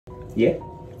Yeah?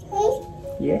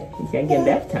 Yeah, you can't get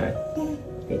bath time.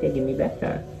 They can't give me bath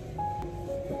time.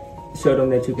 Show them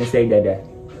that you can say dada.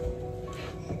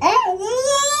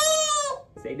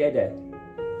 Say dada.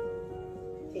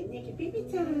 Say naked baby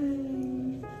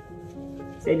time.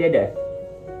 Say dada.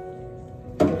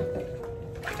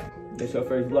 That's your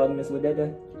first Vlogmas with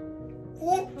dada?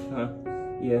 Yeah. Huh?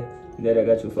 Yeah. Dada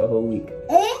got you for a whole week.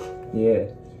 Yeah.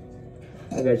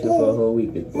 I got you for a whole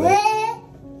week, big boy.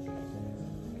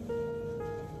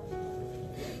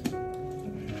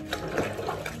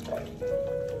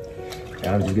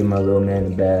 I'm just giving my little man a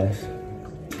bath.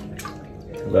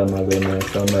 I love my little man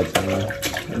so much, man.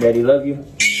 Daddy love you?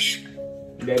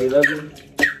 Daddy love you?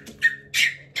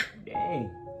 Dang.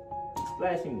 He's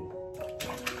splashing me.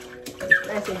 He's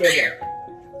splashing Dada.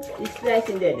 He's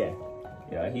splashing Dada.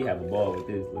 Yeah, he have a ball with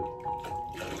this, look.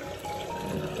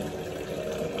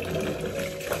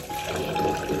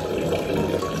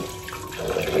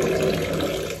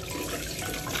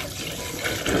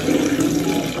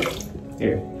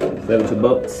 Here, play with your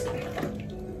boats.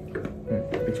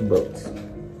 With your boats.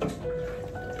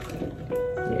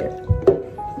 Yeah.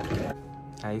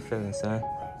 How you feeling, son?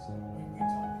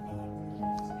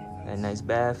 That nice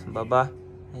bath, Baba?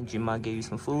 And Jima gave you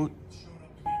some food?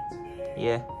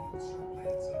 Yeah.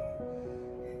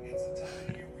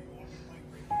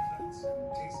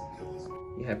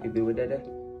 You happy to be with Dada?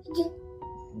 Yeah.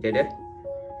 Dada?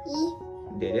 Yeah.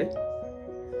 Dada?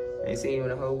 I ain't seen you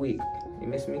in a whole week. You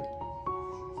miss me?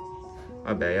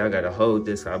 My bad, y'all gotta hold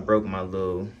this. I broke my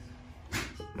vlogging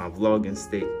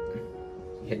stick.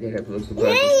 Yeah, they have a little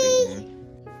vlogging stick, man.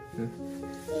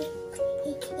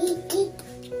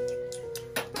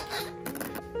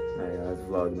 Alright, y'all, it's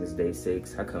Vlogmas day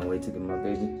 6. I can't wait to get my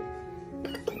baby.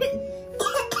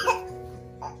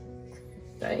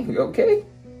 Dang, you okay?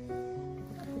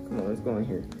 Come on, let's go in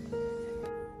here.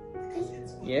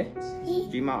 Yeah?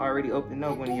 G-Ma already opened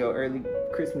up one of your early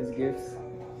Christmas gifts.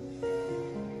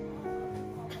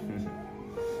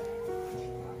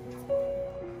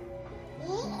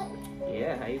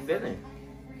 Yeah, how you feeling?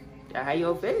 How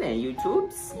you feeling,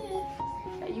 YouTubes?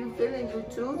 How you feeling,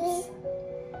 YouTubes?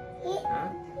 Huh?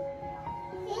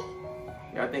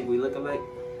 Y'all think we look alike?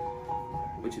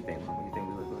 What you think, Mama? You think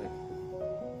we look alike?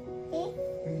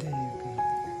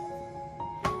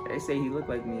 They say he look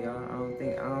like me, y'all. I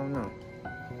don't know.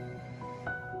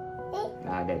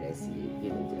 Nah, Dada, see you.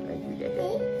 You look just like you, Dada.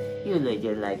 You look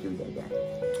just like you, Dada.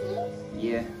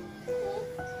 Yeah.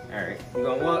 Alright, you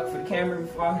gonna walk for the camera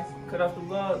before I cut off the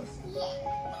vlog?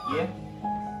 Yeah?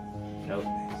 Nope.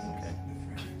 Okay.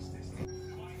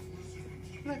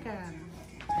 Look at him.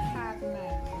 Hot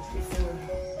man.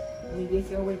 Let me get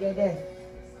you over there, Dad.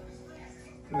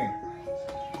 Come here.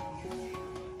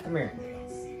 Come here.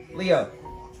 Leo,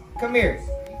 come here.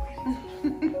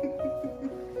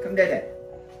 Come, Dada.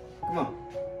 Come on.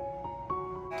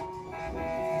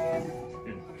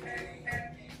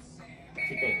 What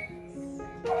you think?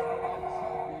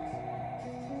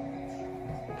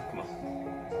 Come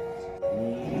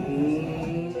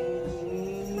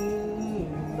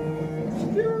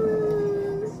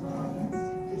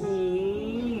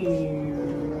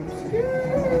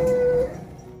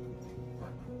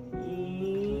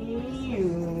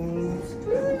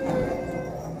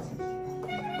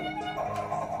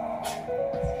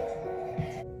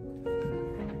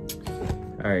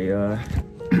All right, y'all.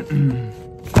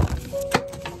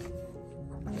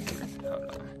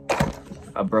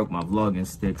 I broke my vlogging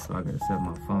stick, so I gotta set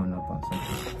my phone up on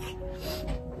something.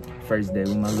 First day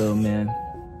with my little man.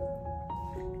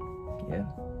 Yeah.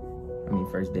 I mean,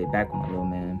 first day back with my little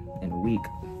man in a week.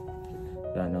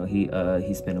 But I know he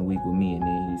spent a week with me, and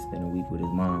then he spent a week with his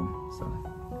mom. So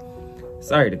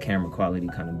sorry, the camera quality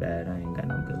kind of bad. I ain't got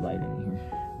no good lighting in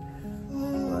here.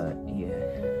 But yeah.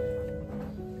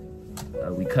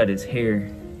 We cut his hair.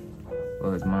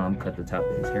 Well, his mom cut the top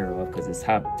of his hair off because his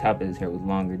top of his hair was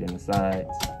longer than the sides.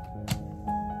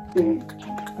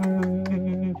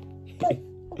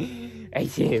 I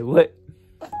said what?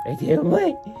 I said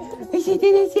what? I said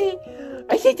did I say?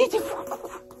 I said did you?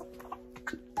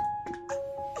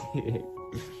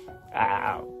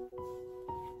 Ow.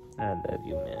 I love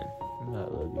you, man. I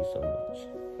love you so much.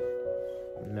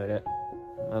 You know that?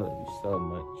 I love you so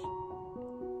much.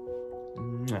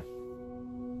 Mwah.